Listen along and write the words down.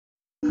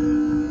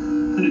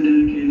To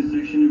dedicate a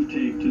section of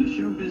tape to the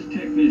showbiz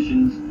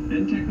technicians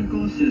and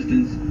technical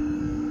assistants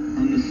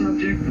on the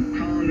subject of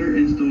colander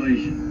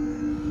installation.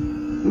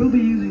 We'll be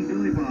using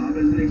Billy Bob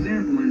as an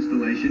example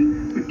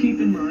installation, but keep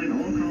in mind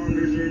all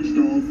colanders are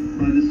installed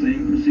by the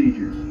same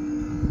procedures.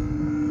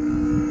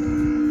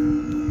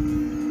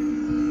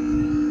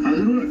 How's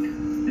it look?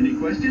 Any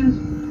questions?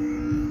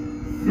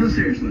 No,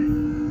 seriously.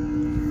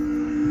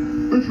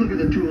 Let's look at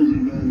the tools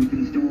involved with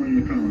installing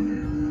the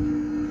colander.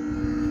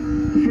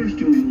 The first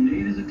tool you'll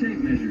need is a tape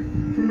measure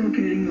for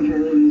locating the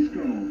hole in the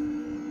skull.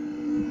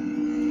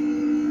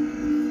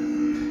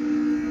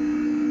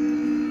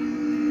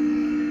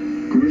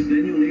 Of course,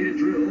 then you'll need a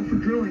drill for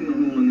drilling the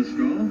hole in the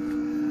skull,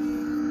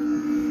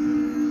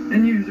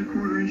 and use a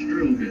 1/4-inch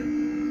drill bit.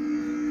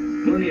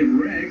 Plenty of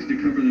rags to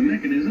cover the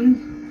mechanisms.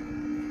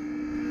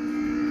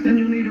 Then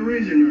you'll need a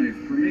razor knife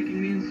for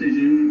making the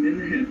incision in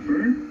the head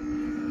fur,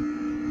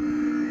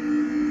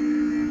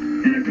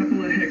 and a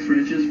couple of hex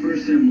wrenches for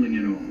assembling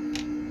it all.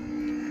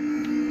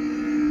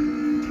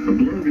 A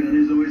blowgun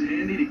is always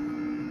handy.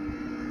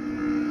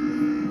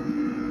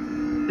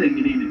 The thing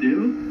you need to do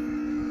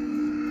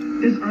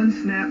is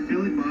unsnap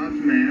Billy Bob's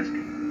mask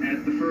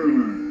at the fur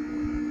line.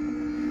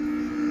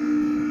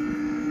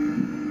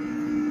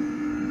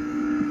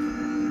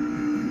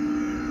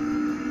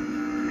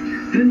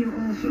 Then you'll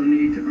also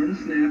need to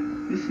unsnap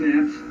the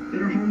snaps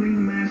that are holding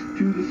the mask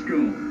to the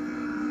skull.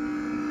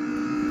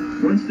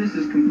 Once this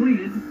is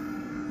completed,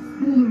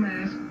 pull the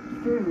mask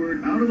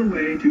forward out of the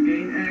way to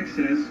gain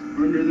access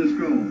under the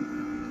skull.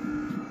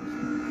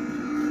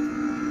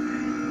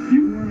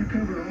 You want to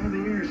cover all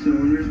the air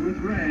cylinders with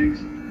rags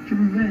to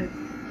prevent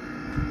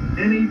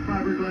any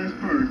fiberglass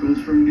particles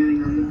from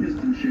getting on the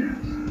piston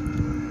shafts.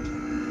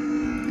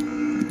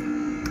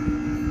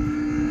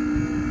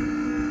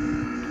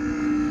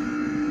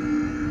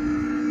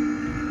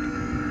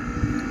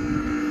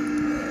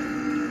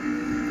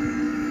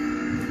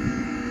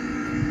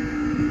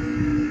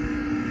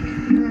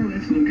 Now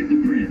let's look at the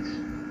prints.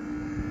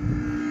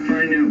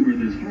 Find out where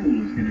this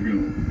hole is going to go.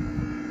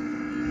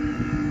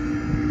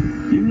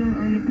 You know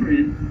on the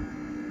print,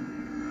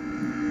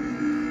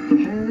 the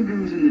hole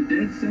goes in the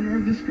dead center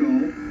of the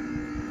skull,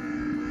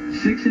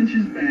 6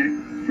 inches back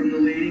from the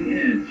leading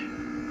edge.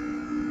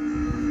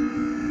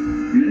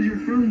 Measure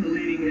from the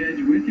leading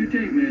edge with your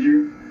tape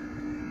measure,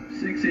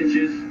 6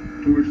 inches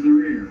towards the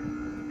rear.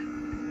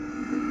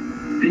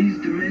 These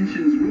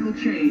dimensions will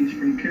change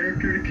from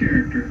character to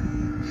character,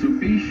 so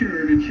be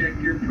sure to check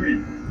your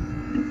print.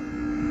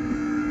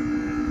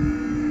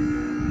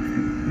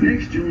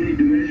 Next, you'll need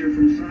to measure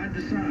from side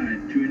to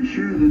side to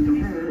ensure that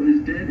the hole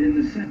is dead in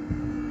the center.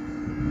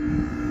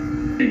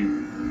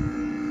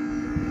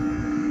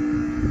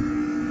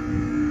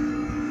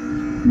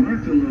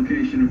 Mark the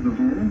location of the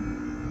hole,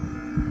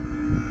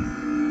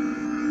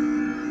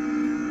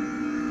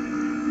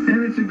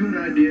 and it's a good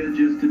idea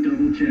just to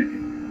double check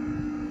it.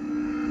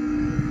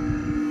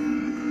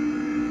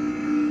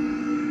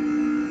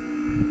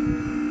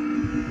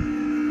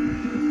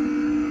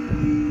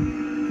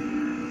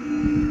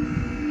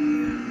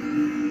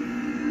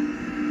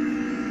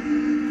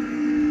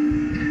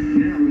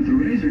 Now with a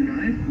razor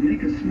knife,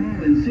 make a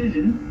small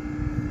incision.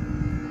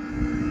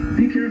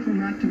 Be careful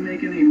not to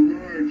make any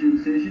large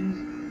incisions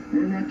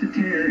or not to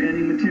tear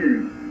any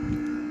material.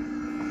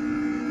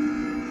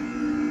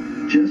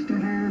 Just to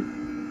hold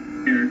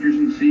characters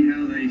and see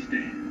how they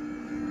stand.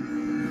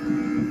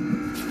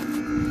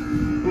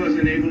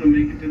 Wasn't able to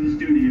make it to the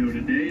studio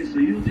today, so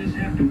you'll just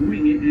have to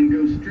wing it and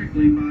go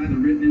strictly by the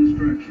written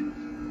instructions.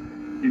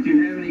 If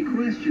you have any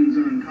questions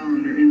on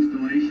colander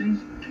installations,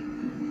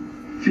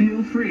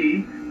 feel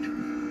free,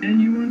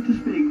 and you want to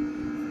speak.